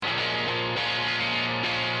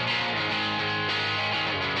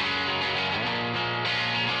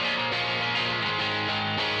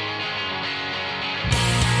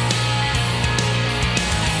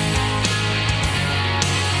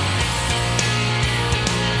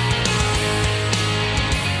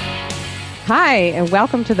Hi, and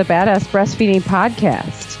welcome to the Badass Breastfeeding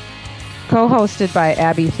Podcast, co-hosted by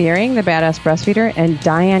Abby Thiering, the Badass Breastfeeder, and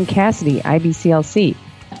Diane Cassidy, IBCLC.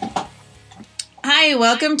 Hi,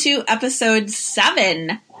 welcome to episode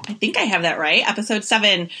 7. I think I have that right. Episode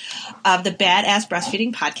 7 of the Badass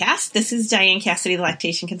Breastfeeding Podcast. This is Diane Cassidy, the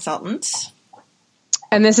lactation consultant.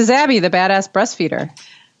 And this is Abby, the Badass Breastfeeder.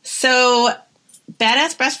 So,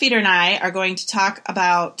 Badass Breastfeeder and I are going to talk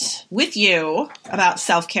about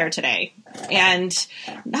self-care today. And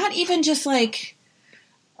not even just like,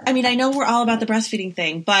 I know we're all about the breastfeeding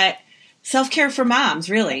thing, but self-care for moms,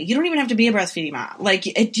 really. You don't even have to be a breastfeeding mom.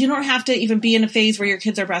 You don't have to even be in a phase where your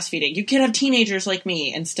kids are breastfeeding. You could have teenagers like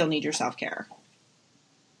me and still need your self-care.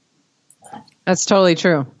 That's totally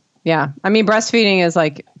true. Yeah. Breastfeeding is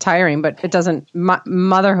tiring, but it doesn't,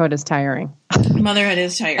 motherhood is tiring. Motherhood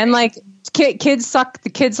is tiring. And kids suck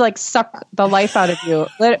the life out of you.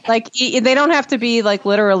 They don't have to be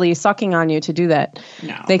literally sucking on you to do that.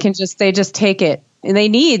 No. They just take it. And they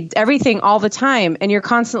need everything all the time. And you're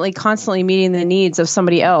constantly meeting the needs of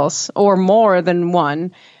somebody else or more than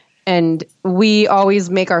one. And we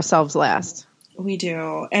always make ourselves last. We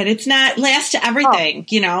do. And it's not last to everything,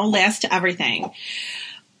 last to everything.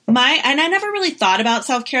 And I never really thought about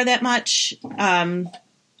self-care that much.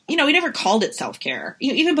 We never called it self-care.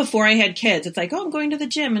 Even before I had kids, it's I'm going to the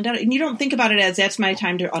gym, and you don't think about it as that's my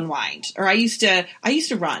time to unwind. Or I used to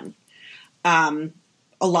run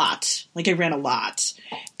a lot. I ran a lot.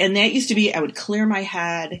 And that used to be, I would clear my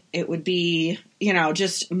head. It would be,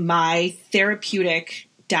 just my therapeutic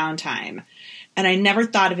downtime. And I never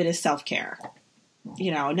thought of it as self-care.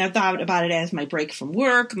 Never thought about it as my break from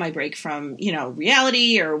work, my break from,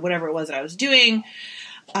 reality or whatever it was that I was doing.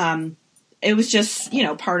 It was just,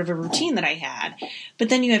 part of a routine that I had. But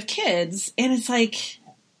then you have kids, and it's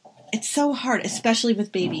so hard, especially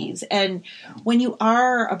with babies. And when you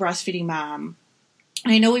are a breastfeeding mom,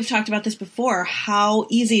 I know we've talked about this before, how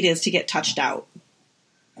easy it is to get touched out.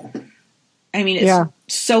 It's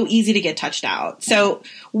so easy to get touched out. So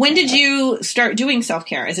when did you start doing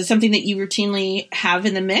self-care? Is it something that you routinely have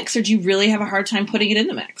in the mix, or do you really have a hard time putting it in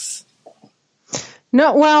the mix?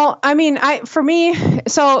 No, well, for me,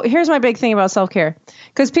 so here's my big thing about self-care.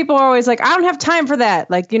 Because people are always I don't have time for that.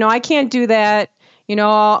 I can't do that.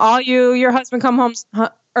 Your husband come home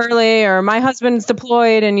early, or my husband's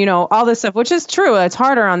deployed, and, all this stuff, which is true. It's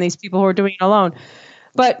harder on these people who are doing it alone.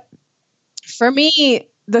 But for me,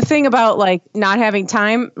 the thing about not having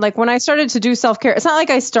time, when I started to do self-care, it's not like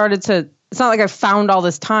I found all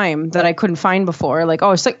this time that I couldn't find before.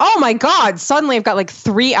 Oh my God, suddenly I've got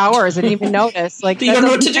 3 hours and didn't even notice. You don't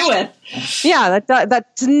know what to do with. Yeah,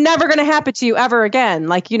 that's never going to happen to you ever again.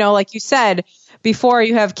 Like you said, before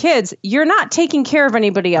you have kids, you're not taking care of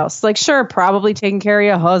anybody else. Sure, probably taking care of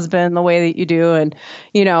your husband the way that you do. And,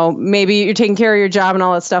 maybe you're taking care of your job and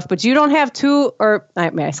all that stuff, but you don't have two, or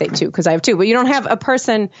I say two because I have two, but you don't have a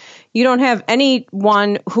person, you don't have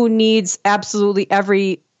anyone who needs absolutely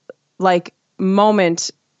every moment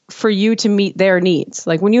for you to meet their needs.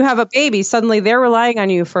 When you have a baby, suddenly they're relying on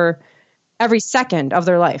you for every second of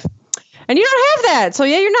their life. And you don't have that. So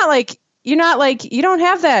yeah, you don't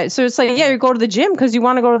have that. So it's you go to the gym because you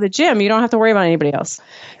want to go to the gym. You don't have to worry about anybody else.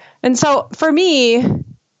 And so for me,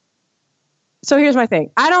 here's my thing.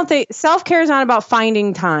 I don't think self-care is not about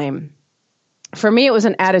finding time. For me, it was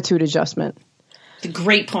an attitude adjustment. It's a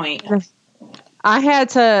great point. I had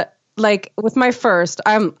to, with my first,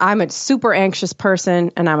 I'm a super anxious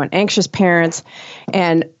person, and I'm an anxious parent,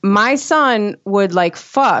 and my son would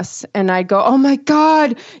fuss, and I'd go, oh my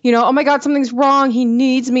God, oh my God, something's wrong. He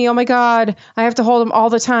needs me. Oh my God, I have to hold him all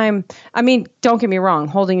the time. Don't get me wrong.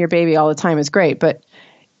 Holding your baby all the time is great, but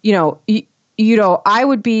I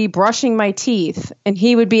would be brushing my teeth, and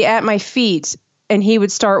he would be at my feet, and he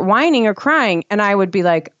would start whining or crying, and I would be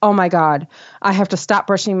oh my God, I have to stop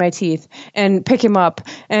brushing my teeth and pick him up.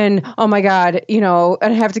 And oh my God, I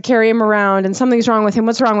have to carry him around, and something's wrong with him.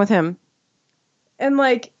 What's wrong with him? And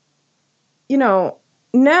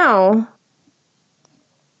now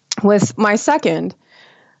with my second,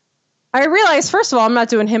 I realized, first of all, I'm not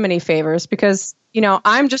doing him any favors because,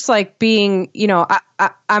 I'm just being,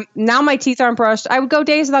 I'm now my teeth aren't brushed. I would go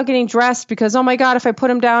days without getting dressed because, oh my God, if I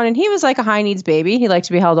put him down, and he was a high needs baby. He liked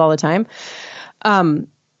to be held all the time. So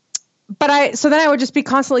then I would just be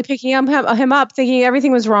constantly picking him up, thinking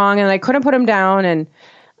everything was wrong, and I couldn't put him down.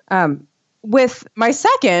 And with my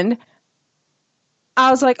second,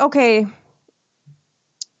 I was okay,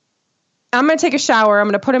 I'm going to take a shower. I'm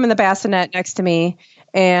going to put him in the bassinet next to me,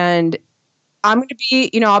 and I'm going to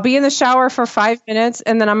be, I'll be in the shower for 5 minutes,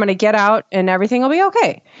 and then I'm going to get out and everything will be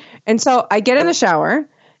okay. And so I get in the shower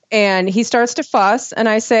and he starts to fuss, and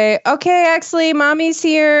I say, okay, Exley, mommy's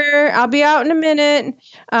here. I'll be out in a minute.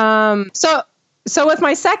 So with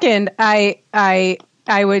my second, I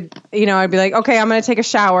would, I'd be like, okay, I'm going to take a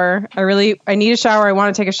shower. I need a shower. I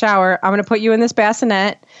want to take a shower. I'm going to put you in this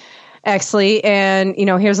bassinet, Exley, and,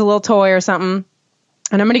 here's a little toy or something.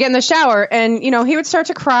 And I'm going to get in the shower. And, he would start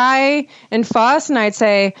to cry and fuss. And I'd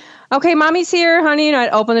say, okay, mommy's here, honey. And I'd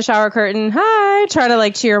open the shower curtain. Hi. Try to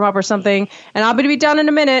like cheer him up or something. And I'll be done in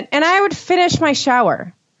a minute. And I would finish my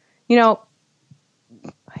shower.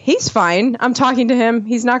 He's fine. I'm talking to him.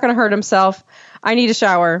 He's not going to hurt himself. I need a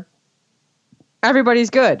shower. Everybody's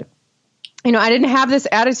good. I didn't have this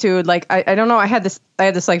attitude. Like, I don't know. I had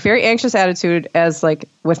this like very anxious attitude as like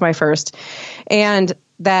with my first, and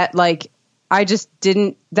that like, I just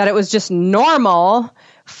didn't, that it was just normal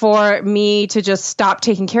for me to just stop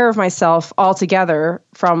taking care of myself altogether,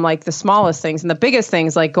 from like the smallest things, and the biggest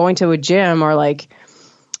things like going to a gym or like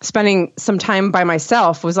spending some time by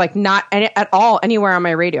myself was like not at all anywhere on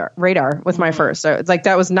my radar with my first. So it's like,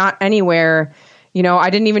 that was not anywhere. I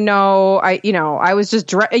didn't even know. I was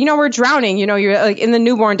just, we're drowning. You're like in the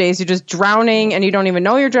newborn days, you're just drowning and you don't even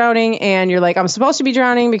know you're drowning. And you're like, I'm supposed to be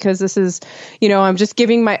drowning because this is, I'm just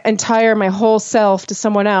giving my whole self to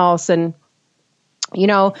someone else. And,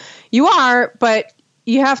 you are, but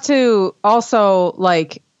you have to also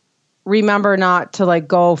like remember not to like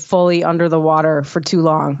go fully under the water for too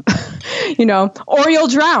long, or you'll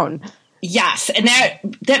drown. Yes. And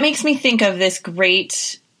that makes me think of this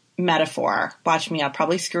great metaphor. Watch me, I'll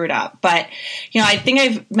probably screw it up. But, I think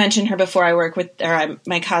I've mentioned her before. I work with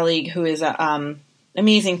my colleague who is a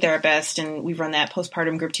amazing therapist, and we run that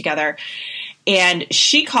postpartum group together. And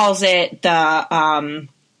she calls it the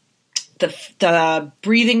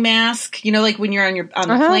breathing mask, like when you're on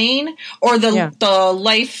the plane, or the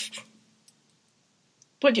life.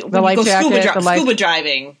 When you go scuba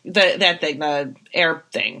diving, that thing, the air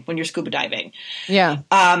thing, when you're scuba diving. Yeah.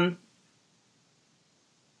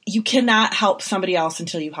 You cannot help somebody else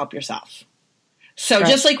until you help yourself. So right.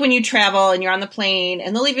 Just like when you travel and you're on the plane,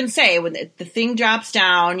 and they'll even say when the thing drops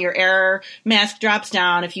down, your air mask drops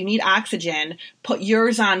down, if you need oxygen, put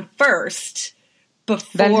yours on first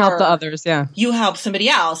before then help the others. Yeah. You help somebody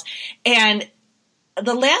else. And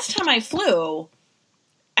the last time I flew,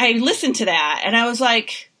 I listened to that and I was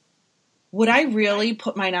like, would I really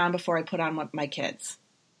put mine on before I put on my kids?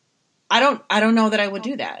 I don't know that I would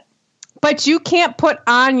do that. But you can't put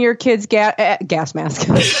on your kid's gas mask.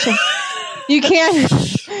 You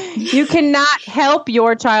cannot help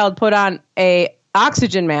your child put on a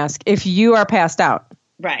oxygen mask if you are passed out.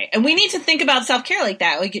 Right. And we need to think about self-care like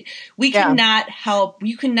that. Like, we cannot help.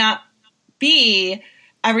 You cannot be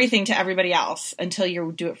everything to everybody else until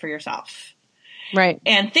you do it for yourself. Right.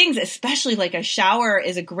 And things, especially like a shower,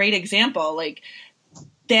 is a great example. Like,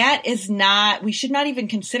 that is not, we should not even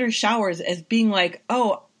consider showers as being like,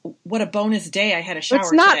 oh, what a bonus day, I had a shower.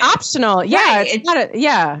 It's not today. Optional. Yeah. Right.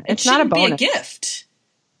 It's not a bonus. Be a gift.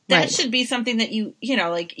 That should be something that you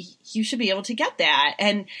should be able to get that.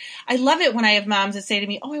 And I love it when I have moms that say to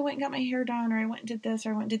me, oh, I went and got my hair done, or I went and did this, or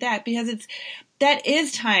I went and did that, because that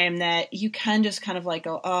is time that you can just kind of like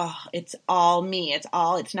go, oh, it's all me. It's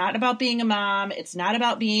not about being a mom. It's not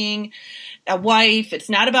about being a wife. It's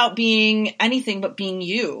not about being anything but being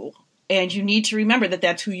you. And you need to remember that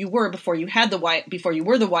that's who you were before you had the wife, before you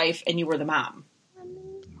were the wife and you were the mom.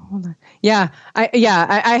 Hold on. Yeah. I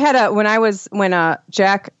had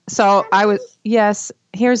Jack, so I was, yes,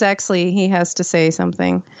 here's Exley. He has to say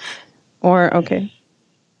something. Or, okay.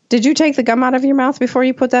 Did you take the gum out of your mouth before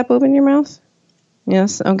you put that boob in your mouth?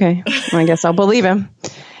 Yes. Okay. I guess I'll believe him.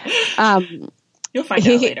 You'll find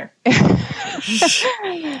out later.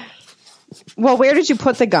 Well, where did you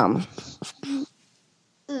put the gum?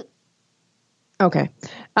 Okay.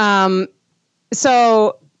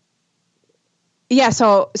 So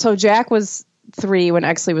Jack was 3 when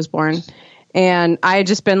Exley was born, and I had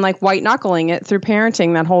just been like white knuckling it through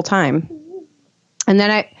parenting that whole time. And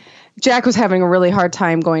then Jack was having a really hard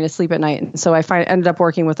time going to sleep at night. So I ended up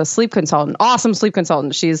working with a sleep consultant, awesome sleep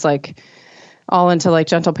consultant. She's like all into like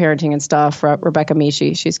gentle parenting and stuff. Rebecca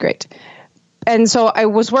Mishi. She's great. And so I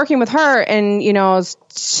was working with her, and, I was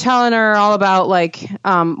telling her all about like,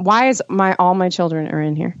 why is all my children are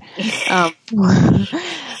in here. I'm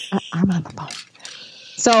on the phone.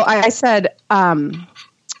 So I said, I don't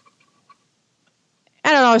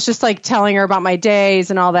know, it's just like telling her about my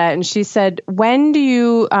days and all that. And she said, when do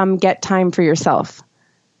you get time for yourself?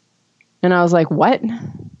 And I was like, what?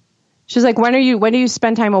 She's like, when do you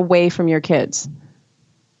spend time away from your kids?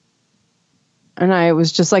 And I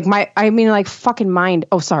was just like, fucking mind.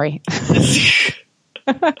 Oh, sorry.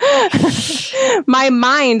 My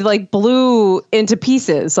mind like blew into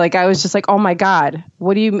pieces. Like I was just like, oh my God,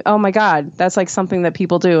 oh my God, that's like something that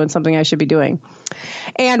people do and something I should be doing.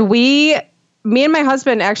 And me and my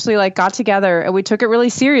husband actually like got together and we took it really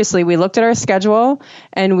seriously. We looked at our schedule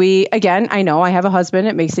and again, I know I have a husband.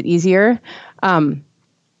 It makes it easier.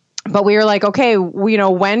 But we were like, okay,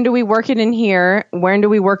 when do we work it in here? When do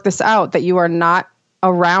we work this out that you are not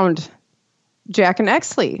around Jack and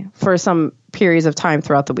Exley for some periods of time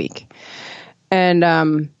throughout the week?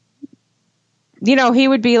 And, he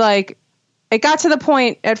would be like, it got to the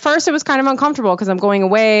point, at first it was kind of uncomfortable because I'm going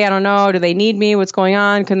away. I don't know. Do they need me? What's going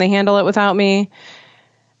on? Can they handle it without me?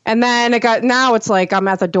 And then now it's like I'm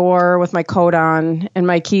at the door with my coat on and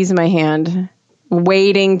my keys in my hand,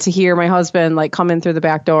 waiting to hear my husband like come in through the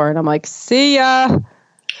back door. And I'm like, see ya.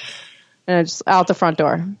 And I just out the front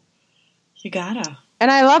door. You gotta.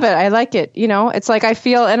 And I love it. I like it. It's like I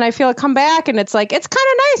feel it come back and it's like, it's kind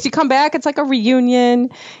of nice. You come back, it's like a reunion,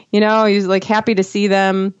 you're like happy to see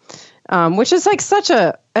them. Which is like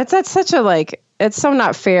that's such a like, it's so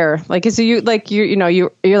not fair. Like, is you're like,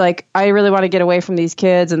 I really want to get away from these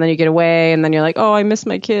kids. And then you get away and then you're like, oh, I miss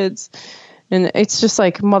my kids. And it's just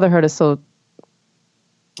like motherhood is so,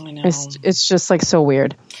 I know. It's just like so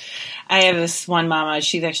weird. I have this one mama,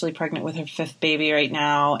 she's actually pregnant with her 5th baby right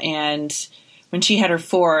now. And when she had her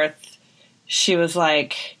 4th, she was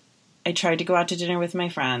like, I tried to go out to dinner with my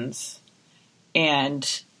friends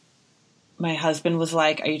and my husband was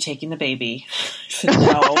like, are you taking the baby? I said,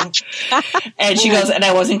 no. And she goes, and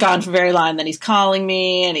I wasn't gone for very long. And then he's calling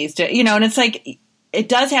me and he's, and it's like, it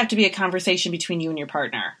does have to be a conversation between you and your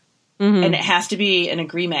partner. Mm-hmm. And it has to be an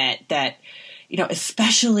agreement that,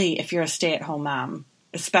 especially if you're a stay-at-home mom,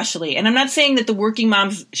 especially. And I'm not saying that the working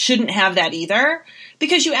moms shouldn't have that either,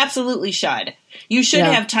 because you absolutely should. You should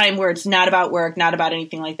have time where it's not about work, not about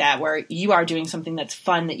anything like that, where you are doing something that's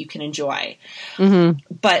fun that you can enjoy. Mm-hmm.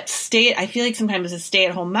 But I feel like sometimes as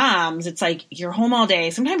stay-at-home moms, it's like you're home all day.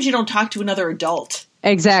 Sometimes you don't talk to another adult.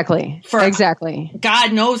 Exactly. For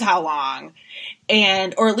God knows how long.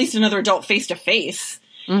 Or at least another adult face-to-face.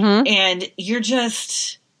 Mm-hmm. And you're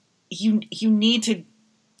just, you need to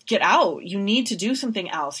get out. You need to do something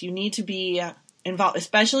else. You need to be involved,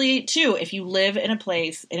 especially too if you live in a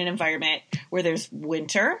place, in an environment where there's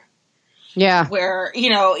winter. Yeah. Where,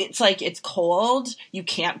 it's like it's cold. You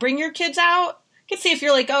can't bring your kids out. You can see if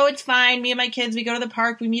you're like, oh, it's fine. Me and my kids, we go to the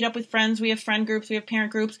park. We meet up with friends. We have friend groups. We have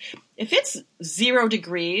parent groups. If it's 0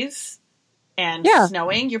 degrees and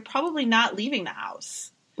snowing, you're probably not leaving the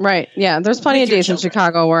house. Right. Yeah. There's plenty of days in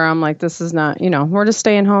Chicago where I'm like, this is not, we're just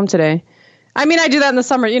staying home today. I mean, I do that in the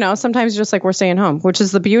summer, sometimes just like we're staying home, which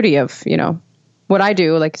is the beauty of, what I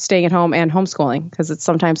do, like staying at home and homeschooling, because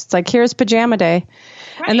sometimes it's like, here's pajama day.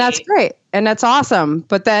 Right. And that's great. And that's awesome.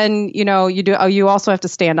 But then, you also have to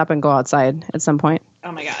stand up and go outside at some point.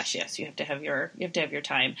 Oh my gosh. Yes. You have to have your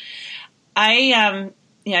time. I've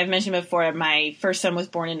mentioned before, my first son was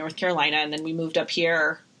born in North Carolina, and then we moved up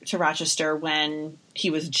here to Rochester when he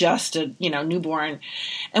was just a, newborn.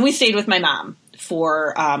 And we stayed with my mom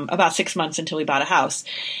for about 6 months until we bought a house.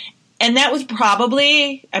 And that was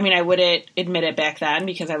probably, I wouldn't admit it back then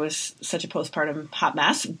because I was such a postpartum hot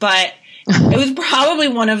mess, but it was probably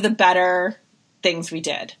one of the better things we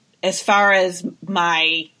did as far as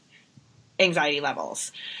my anxiety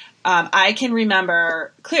levels. I can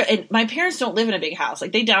remember clear, and my parents don't live in a big house.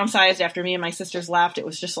 Like, they downsized after me and my sisters left. It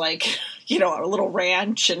was just like, a little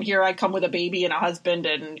ranch, and here I come with a baby and a husband,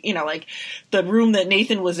 and, like the room that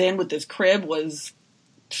Nathan was in with this crib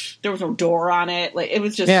there was no door on it. Like, it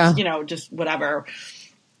was just, just whatever.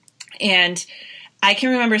 And I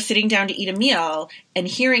can remember sitting down to eat a meal and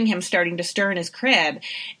hearing him starting to stir in his crib.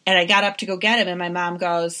 And I got up to go get him, and my mom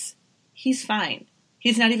goes, he's fine.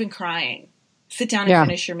 He's not even crying. Sit down and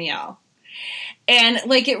finish your meal. And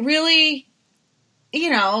like, it really,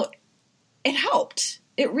 it helped.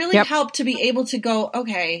 It really helped to be able to go,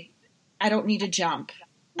 okay, I don't need to jump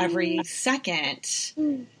every second.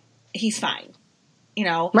 He's fine.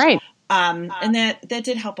 Right. And that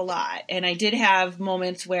did help a lot. And I did have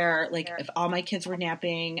moments where, like, if all my kids were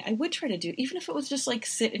napping, I would try to do, even if it was just like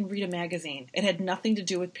sit and read a magazine. It had nothing to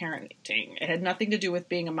do with parenting. It had nothing to do with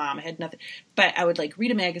being a mom. It had nothing, but I would like read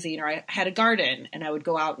a magazine, or I had a garden and I would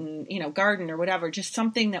go out and, garden or whatever, just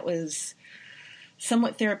something that was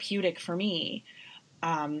somewhat therapeutic for me.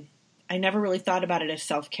 I never really thought about it as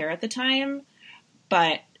self-care at the time,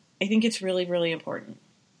 but I think it's really, really important.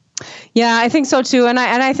 Yeah, I think so too. And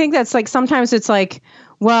I think that's like sometimes it's like,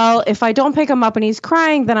 well, if I don't pick him up and he's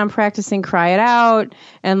crying, then I'm practicing cry it out.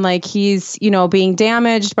 And like he's, being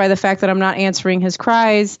damaged by the fact that I'm not answering his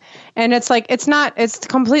cries. And it's like, it's a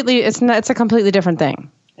completely different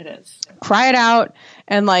thing. It is. Cry it out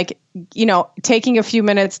and like, taking a few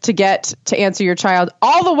minutes to get to answer your child,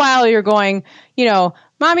 all the while you're going,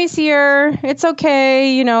 mommy's here. It's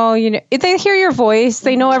okay. If they hear your voice,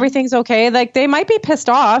 they know everything's okay. Like they might be pissed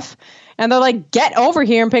off and they're like, get over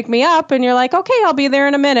here and pick me up. And you're like, okay, I'll be there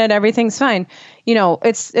in a minute. Everything's fine.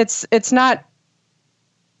 It's not,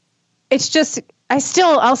 it's just,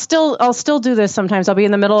 I'll still do this sometimes. I'll be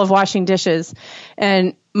in the middle of washing dishes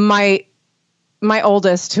and my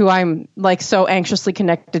oldest, who I'm like so anxiously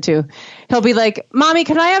connected to, he'll be like, Mommy,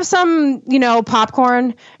 can I have some,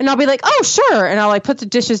 popcorn? And I'll be like, oh, sure. And I'll like put the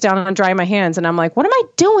dishes down and dry my hands. And I'm like, what am I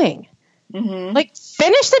doing? Mm-hmm. Like,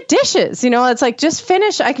 finish the dishes. It's like, just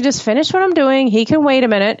finish. I can just finish what I'm doing. He can wait a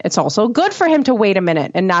minute. It's also good for him to wait a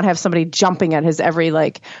minute and not have somebody jumping at his every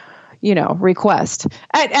request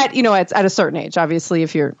at a certain age. Obviously,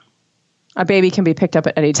 if a baby can be picked up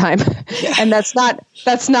at any time. Yeah. And that's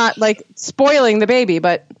not like spoiling the baby,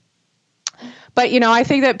 but I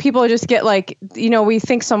think that people just get like, we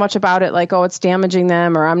think so much about it, like, oh, it's damaging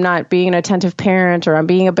them, or I'm not being an attentive parent, or I'm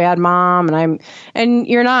being a bad mom. And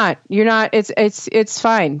you're not, it's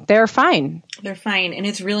fine. They're fine. They're fine. And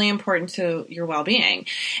it's really important to your well-being.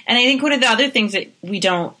 And I think one of the other things that we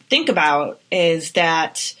don't think about is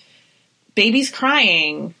that babies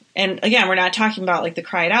crying, and again, we're not talking about like the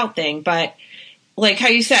cry it out thing, but like how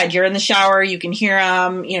you said, you're in the shower, you can hear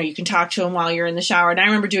them, you can talk to them while you're in the shower. And I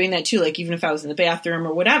remember doing that too. Like even if I was in the bathroom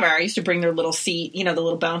or whatever, I used to bring their little seat, the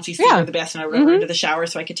little bouncy seat or the bassinet or whatever into the shower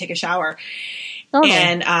so I could take a shower. Okay.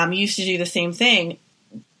 And used to do the same thing.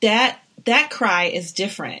 That cry is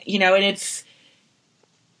different, and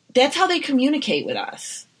that's how they communicate with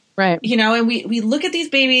us. Right. And we look at these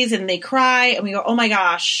babies and they cry and we go, oh my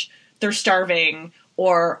gosh, they're starving.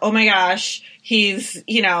 Or, oh my gosh, he's,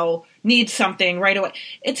 needs something right away.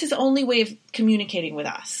 It's his only way of communicating with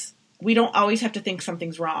us. We don't always have to think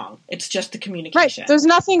something's wrong. It's just the communication. Right. There's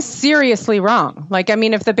nothing seriously wrong. Like, I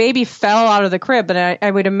mean, if the baby fell out of the crib, then I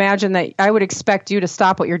would imagine that I would expect you to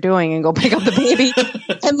stop what you're doing and go pick up the baby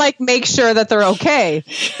and like make sure that they're okay.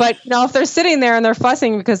 But, if they're sitting there and they're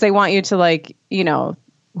fussing because they want you to like,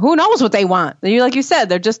 who knows what they want? Like you said,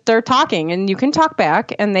 they're talking and you can talk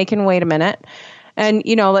back and they can wait a minute. And,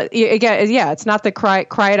 again, yeah, it's not the cry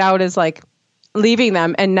it out is like leaving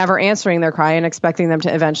them and never answering their cry and expecting them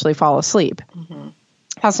to eventually fall asleep. Mm-hmm.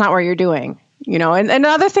 That's not what you're doing, And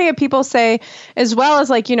another thing that people say as well is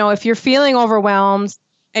like, if you're feeling overwhelmed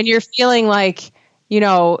and you're feeling like,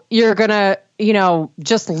 you're going to,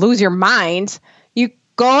 just lose your mind, you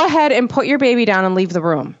go ahead and put your baby down and leave the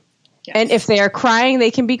room. Yes. And if they are crying,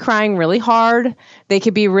 they can be crying really hard. They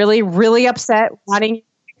could be really, really upset, wanting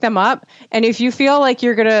them up. And if you feel like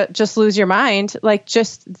you're gonna just lose your mind, like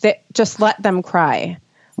just let them cry.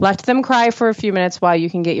 Let them cry for a few minutes while you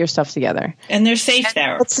can get your stuff together. And they're safe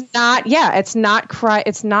there. It's not cry.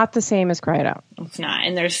 It's not the same as cry it out. It's not,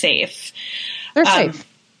 and they're safe. They're safe.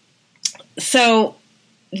 So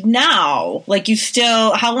now, like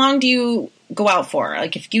how long do you go out for?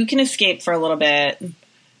 Like if you can escape for a little bit,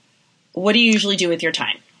 what do you usually do with your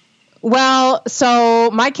time? Well, so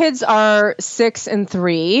my kids are 6 and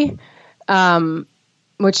 3,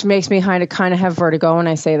 which makes me kind of have vertigo when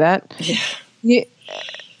I say that. Yeah.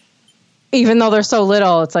 Even though they're so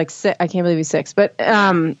little, it's like I can't believe he's 6. But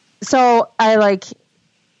so I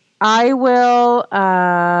will.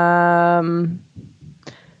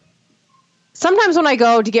 Sometimes when I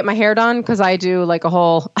go to get my hair done, because I do like a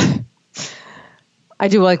whole. I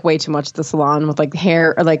do like way too much at the salon with like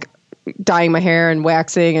hair, or like dyeing my hair and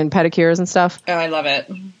waxing and pedicures and stuff. Oh, I love it.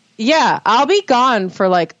 Yeah, I'll be gone for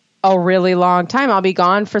like a really long time. I'll be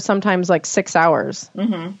gone for sometimes like 6 hours.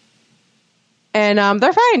 Mm-hmm. And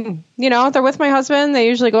they're fine. They're with my husband. They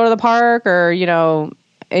usually go to the park or, and,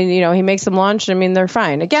 he makes them lunch. I mean, they're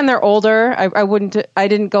fine. Again, they're older. I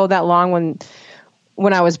didn't go that long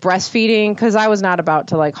when I was breastfeeding because I was not about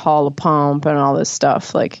to like haul a pump and all this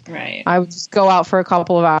stuff. Like, right. I would just go out for a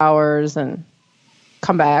couple of hours and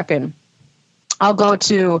come back, and I'll go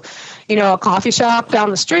to, a coffee shop down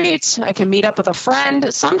the street. I can meet up with a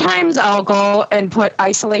friend. Sometimes I'll go and put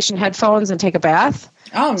isolation headphones and take a bath.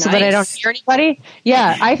 Oh, nice. So that I don't hear anybody.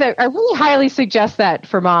 Yeah, I really highly suggest that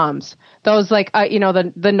for moms. Those like,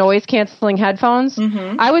 the noise canceling headphones.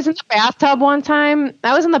 Mm-hmm. I was in the bathtub one time.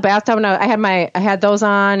 I was in the bathtub and I had those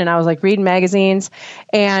on and I was like reading magazines,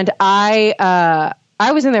 and I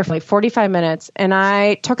I was in there for like 45 minutes, and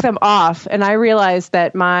I took them off, and I realized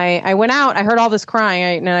that I went out, I heard all this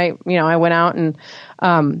crying, I went out, and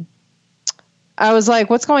I was like,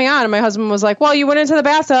 what's going on? And my husband was like, well, you went into the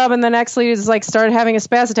bathtub, and then actually like started having a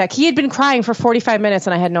spaz attack. He had been crying for 45 minutes,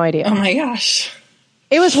 and I had no idea. Oh my gosh.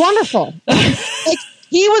 It was wonderful. Like,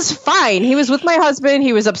 he was fine. He was with my husband.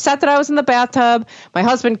 He was upset that I was in the bathtub. My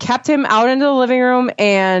husband kept him out into the living room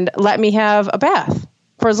and let me have a bath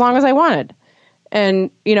for as long as I wanted.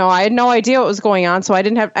 And, I had no idea what was going on. So I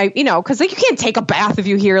didn't have, because you can't take a bath if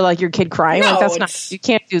you hear like your kid crying. No, like you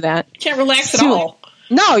can't do that. Can't relax at all.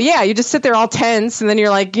 No, yeah. You just sit there all tense, and then you're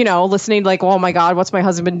like, listening like, oh my God, what's my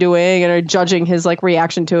husband doing? And judging his like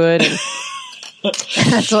reaction to it. And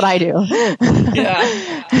that's what I do.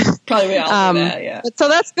 Yeah. Probably we all do that, yeah. So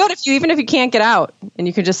that's good even if you can't get out and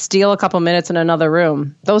you can just steal a couple minutes in another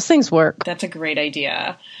room. Those things work. That's a great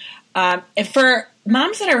idea. For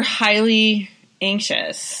moms that are highly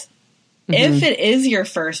anxious, if it is your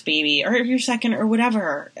first baby or your second or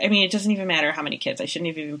whatever, I mean, it doesn't even matter how many kids. I shouldn't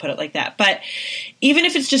have even put it like that. But even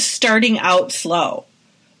if it's just starting out slow,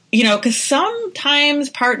 because sometimes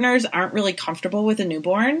partners aren't really comfortable with a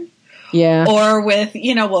newborn. Yeah. Or with,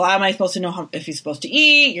 well, how am I supposed to know if he's supposed to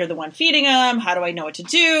eat? You're the one feeding him. How do I know what to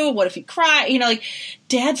do? What if he cries? Like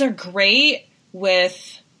dads are great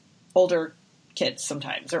with older kids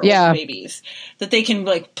sometimes, or older babies that they can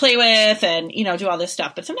like play with and, do all this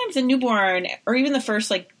stuff. But sometimes a newborn or even the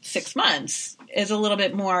first like 6 months is a little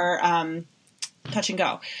bit more touch and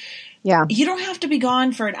go. Yeah. You don't have to be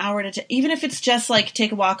gone for an hour even if it's just like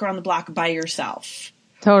take a walk around the block by yourself.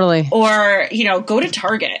 Totally. Or, go to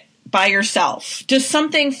Target by yourself, just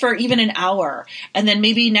something for even an hour. And then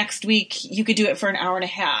maybe next week you could do it for an hour and a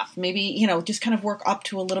half. Maybe, just kind of work up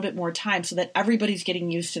to a little bit more time so that everybody's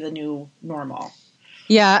getting used to the new normal.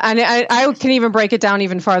 Yeah. And I can even break it down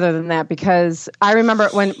even farther than that, because I remember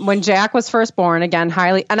when Jack was first born, again,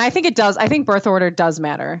 and I think birth order does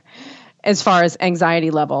matter as far as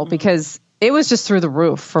anxiety level, because it was just through the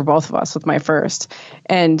roof for both of us with my first.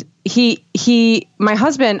 And my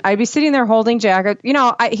husband, I'd be sitting there holding Jack,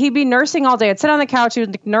 he'd be nursing all day. I'd sit on the couch, he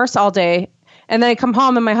would nurse all day. And then I'd come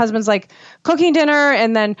home and my husband's like cooking dinner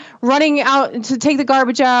and then running out to take the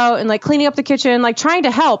garbage out and like cleaning up the kitchen, like trying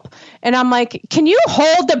to help. And I'm like, can you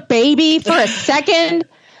hold the baby for a second?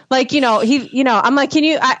 Like, I'm like,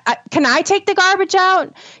 can I take the garbage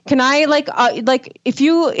out? Can I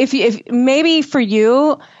if maybe for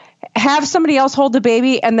you, have somebody else hold the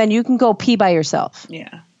baby and then you can go pee by yourself.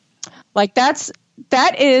 Yeah. Like that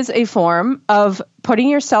is a form of putting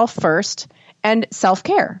yourself first and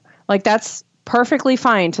self-care. Like that's perfectly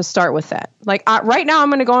fine to start with that. Like right now I'm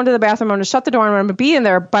going to go into the bathroom. I'm going to shut the door and I'm going to be in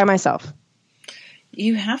there by myself.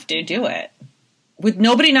 You have to do it with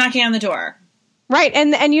nobody knocking on the door. Right.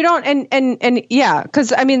 And you don't, and yeah,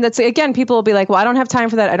 because I mean, that's again, people will be like, well, I don't have time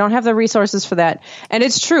for that. I don't have the resources for that. And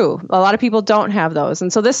it's true. A lot of people don't have those.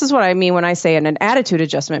 And so this is what I mean when I say an attitude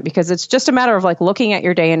adjustment, because it's just a matter of like looking at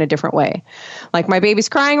your day in a different way. Like my baby's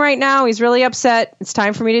crying right now. He's really upset. It's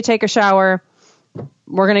time for me to take a shower.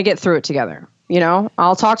 We're going to get through it together.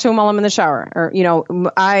 I'll talk to him while I'm in the shower, or,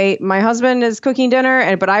 my husband is cooking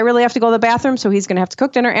dinner but I really have to go to the bathroom. So he's going to have to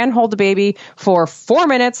cook dinner and hold the baby for 4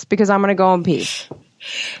 minutes because I'm going to go and pee.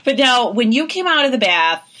 But now when you came out of the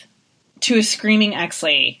bath to a screaming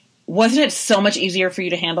Exley, wasn't it so much easier for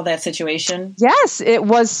you to handle that situation? Yes, it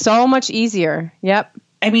was so much easier. Yep.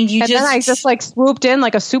 I mean, then I just like swooped in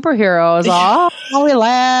like a superhero. I was all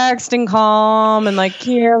relaxed and calm and like,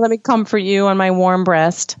 here, let me comfort you on my warm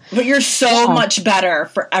breast. But you're so much better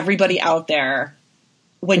for everybody out there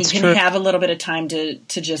when you can have a little bit of time to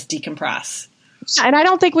just decompress. And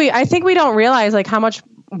I think we don't realize like how much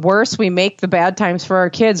worse we make the bad times for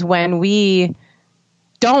our kids when we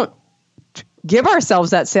don't give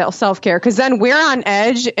ourselves that self-care, because then we're on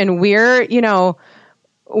edge and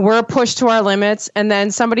we're pushed to our limits, and then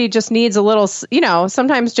somebody just needs a little,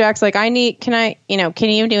 sometimes Jack's like, can you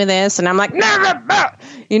do this? And I'm like,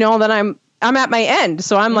 no, then I'm at my end.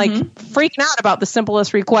 So I'm like freaking out about the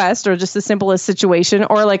simplest request or just the simplest situation,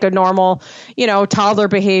 or like a normal, toddler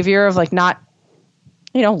behavior of like not,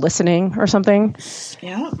 listening or something.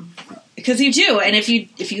 Yeah, because you do. And if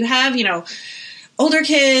you have, older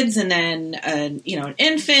kids and then, an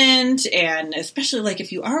infant, and especially like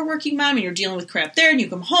if you are a working mom and you're dealing with crap there and you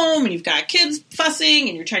come home and you've got kids fussing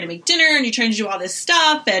and you're trying to make dinner and you're trying to do all this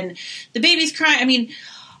stuff and the baby's crying. I mean,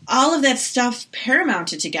 all of that stuff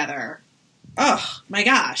paramounted together. Oh my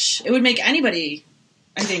gosh. It would make anybody,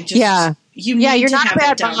 I think, just, you're not a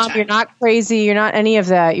bad mom. You're not crazy. You're not any of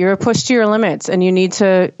that. You're pushed to your limits and you need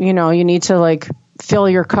to like fill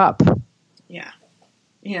your cup. Yeah.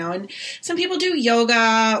 And some people do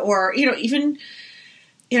yoga or, even,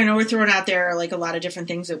 we're throwing out there like a lot of different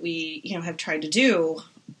things that we, have tried to do,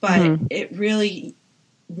 but it really,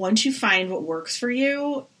 once you find what works for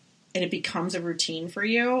you and it becomes a routine for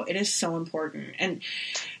you, it is so important. And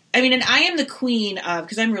I am the queen of,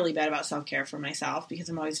 because I'm really bad about self-care for myself because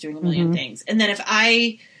I'm always doing a million things. And then if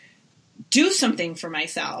I do something for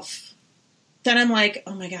myself, then I'm like,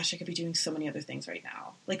 oh my gosh, I could be doing so many other things right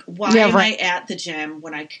now. Like, why am I at the gym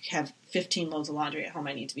when I have 15 loads of laundry at home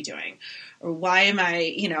I need to be doing? Or why am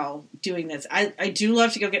I, doing this? I do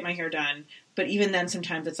love to go get my hair done, but even then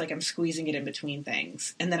sometimes it's like I'm squeezing it in between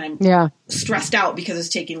things. And then I'm stressed out because it's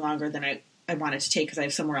taking longer than I want it to take because I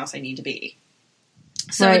have somewhere else I need to be.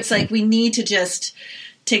 So it's like we need to just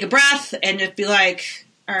take a breath and just be like,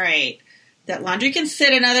 all right, that laundry can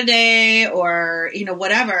sit another day or,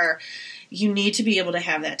 whatever. You need to be able to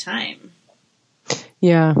have that time.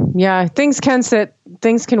 Yeah. Yeah. Things can sit,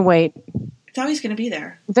 things can wait. It's always going to be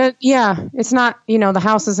there. It's not, the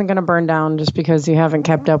house isn't going to burn down just because you haven't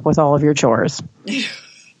kept up with all of your chores.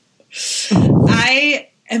 I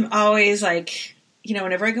am always like,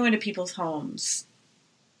 whenever I go into people's homes,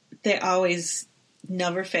 they always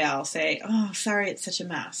never fail say, oh, sorry, it's such a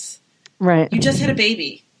mess. Right. You just had a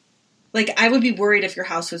baby. Like, I would be worried if your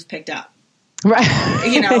house was picked up. Right.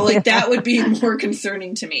 That would be more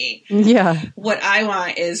concerning to me. Yeah. What I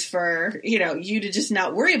want is for, you to just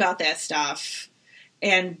not worry about that stuff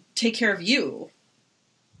and take care of you.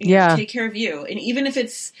 Take care of you. And even if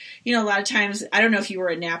it's, a lot of times, I don't know if you were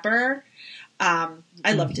a napper.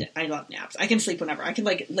 I loved it. I love naps. I can sleep whenever. I can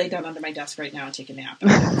lay down under my desk right now and take a nap.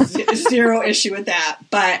 Zero issue with that.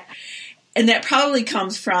 And that probably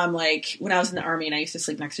comes from when I was in the Army and I used to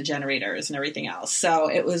sleep next to generators and everything else. So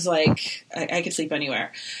it was like I could sleep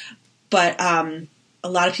anywhere. But a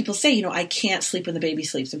lot of people say, I can't sleep when the baby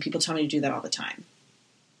sleeps. And people tell me to do that all the time.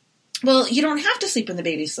 Well, you don't have to sleep when the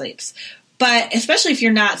baby sleeps. But especially if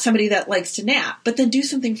you're not somebody that likes to nap. But then do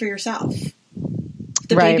something for yourself. If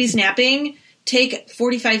the baby's napping, take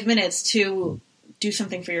 45 minutes to do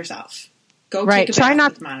something for yourself. Go take a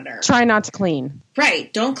bath with monitor. Try not to clean.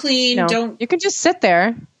 Right. Don't clean. Don't. You can just sit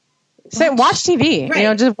there. Watch TV.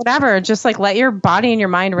 Right. Just whatever. Just let your body and your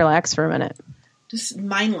mind relax for a minute. Just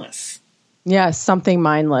mindless. Yeah, something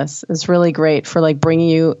mindless is really great for bringing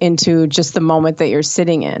you into just the moment that you're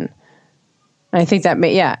sitting in. I think that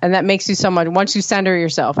and that makes you so much. Once you center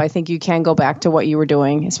yourself, I think you can go back to what you were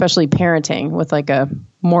doing, especially parenting with a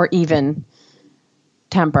more even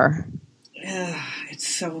temper. It's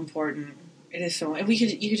so important. It is so, and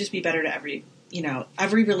you could just be better to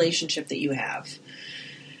every relationship that you have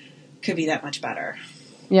could be that much better.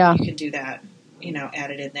 Yeah. You can do that,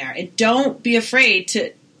 add it in there. And don't be afraid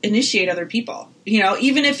to initiate other people,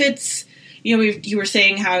 even if it's, you were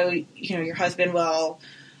saying how, your husband will,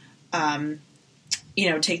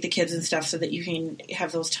 take the kids and stuff so that you can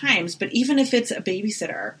have those times. But even if it's a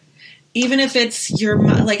babysitter, even if it's your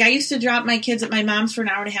mom, I used to drop my kids at my mom's for an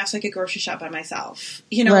hour and a half so I could grocery shop by myself.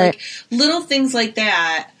 Little things like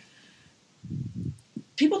that.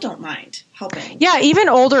 People don't mind helping. Yeah, even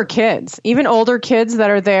older kids that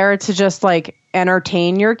are there to just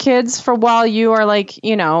entertain your kids for while you are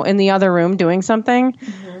in the other room doing something.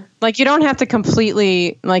 Mm-hmm. You don't have to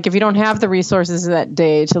completely, if you don't have the resources that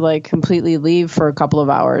day to completely leave for a couple of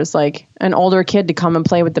hours, an older kid to come and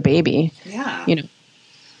play with the baby. Yeah.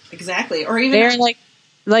 Exactly. Or even they're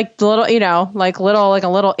like the little, a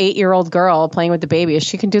little 8-year-old girl playing with the baby.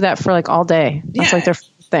 She can do that for all day. That's their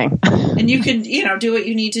thing. And you can, do what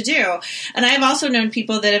you need to do. And I've also known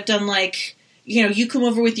people that have done you come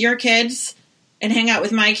over with your kids and hang out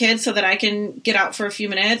with my kids so that I can get out for a few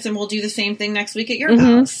minutes and we'll do the same thing next week at your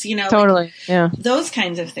house. Totally. Yeah. Those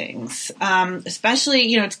kinds of things.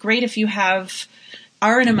 Especially, it's great if you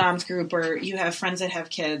are in a mom's group or you have friends that have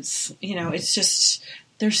kids, it's just,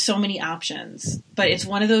 there's so many options, but it's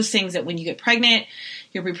one of those things that when you get pregnant,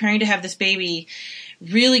 you're preparing to have this baby,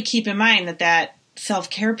 really keep in mind that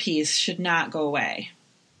self-care piece should not go away.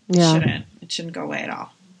 Yeah. It shouldn't go away at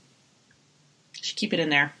all. You should keep it in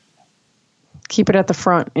there. Keep it at the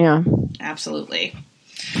front. Yeah, absolutely.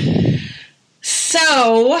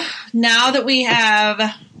 So now that we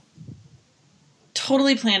have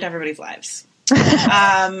totally planned everybody's lives,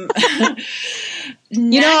 not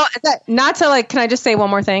to can I just say one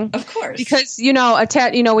more thing? Of course. Because, we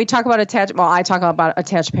talk about I talk about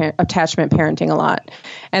attachment parenting a lot.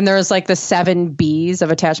 And there's the 7 B's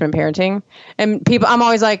of attachment parenting. And I'm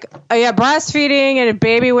always breastfeeding and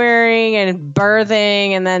baby wearing and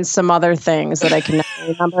birthing and then some other things that I can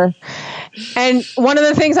never remember. And one of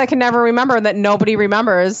the things I can never remember that nobody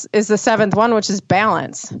remembers is the 7th one, which is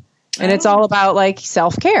balance. And it's all about like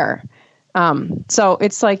self-care. So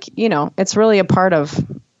it's like, it's really a part of,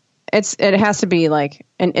 it has to be like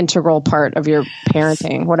an integral part of your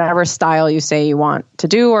parenting, whatever style you say you want to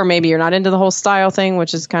do, or maybe you're not into the whole style thing,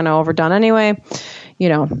 which is kind of overdone anyway.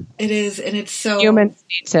 It is. And it's so humans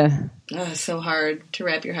need to, so hard to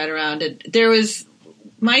wrap your head around it. There was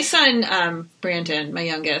my son, Brandon, my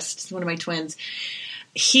youngest, one of my twins.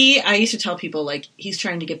 I used to tell people like, he's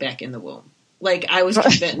trying to get back in the womb. Like I was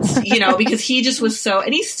convinced, because he just was so,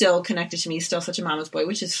 and he's still connected to me. He's still such a mama's boy,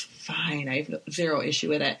 which is fine. I have zero issue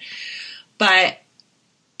with it. But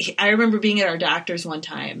I remember being at our doctor's one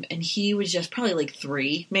time and he was just probably like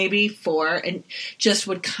 3, maybe 4, and just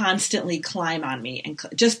would constantly climb on me, and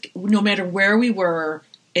just no matter where we were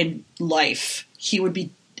in life, he would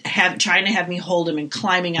be trying to have me hold him and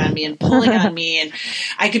climbing on me and pulling on me, and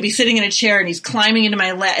I could be sitting in a chair and he's climbing into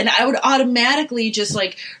my lap, and I would automatically just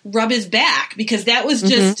like rub his back, because that was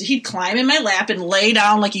just he'd climb in my lap and lay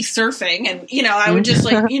down like he's surfing, and I would just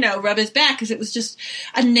like rub his back, because it was just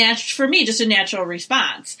a natural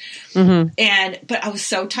response. But I was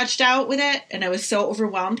so touched out with it, and I was so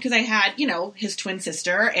overwhelmed because I had his twin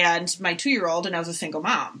sister and my 2-year-old, and I was a single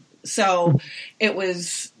mom, so it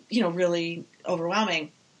was really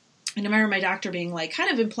overwhelming. And I remember my doctor being like, kind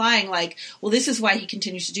of implying like, well, this is why he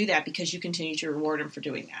continues to do that, because you continue to reward him for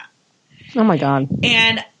doing that. Oh my God.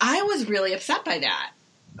 And I was really upset by that.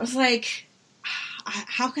 I was like,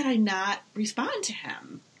 how could I not respond to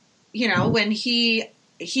him? When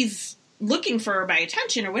he's looking for my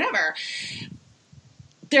attention or whatever.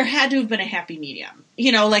 There had to have been a happy medium.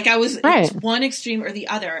 Like I was right. one extreme or the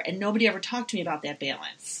other, and nobody ever talked to me about that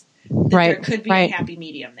balance. Right. There could be a happy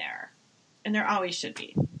medium there. And there always should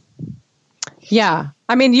be. Yeah.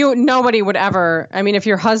 I mean, nobody would ever, if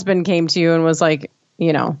your husband came to you and was like,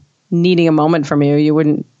 needing a moment from you, you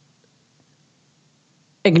wouldn't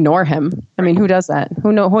ignore him. I mean, who does that?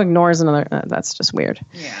 Who ignores another? That's just weird.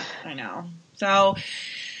 Yeah, I know. So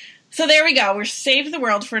there we go. We're saved the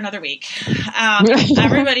world for another week.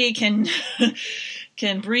 Everybody can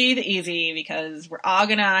breathe easy, because we're all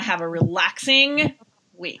going to have a relaxing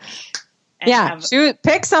week. Yeah,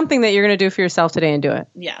 pick something that you're going to do for yourself today and do it.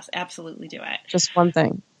 Yes, absolutely do it. Just one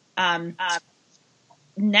thing.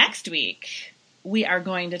 Next week, we are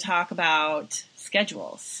going to talk about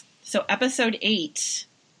schedules. So episode 8,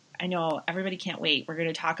 I know everybody can't wait. We're going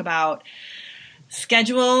to talk about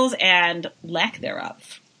schedules and lack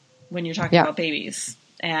thereof when you're talking about babies.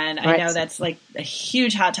 And I know that's like a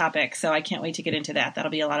huge hot topic, so I can't wait to get into that. That'll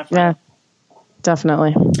be a lot of fun. Yeah,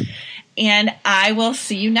 definitely. And I will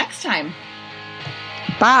see you next time.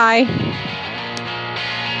 Bye.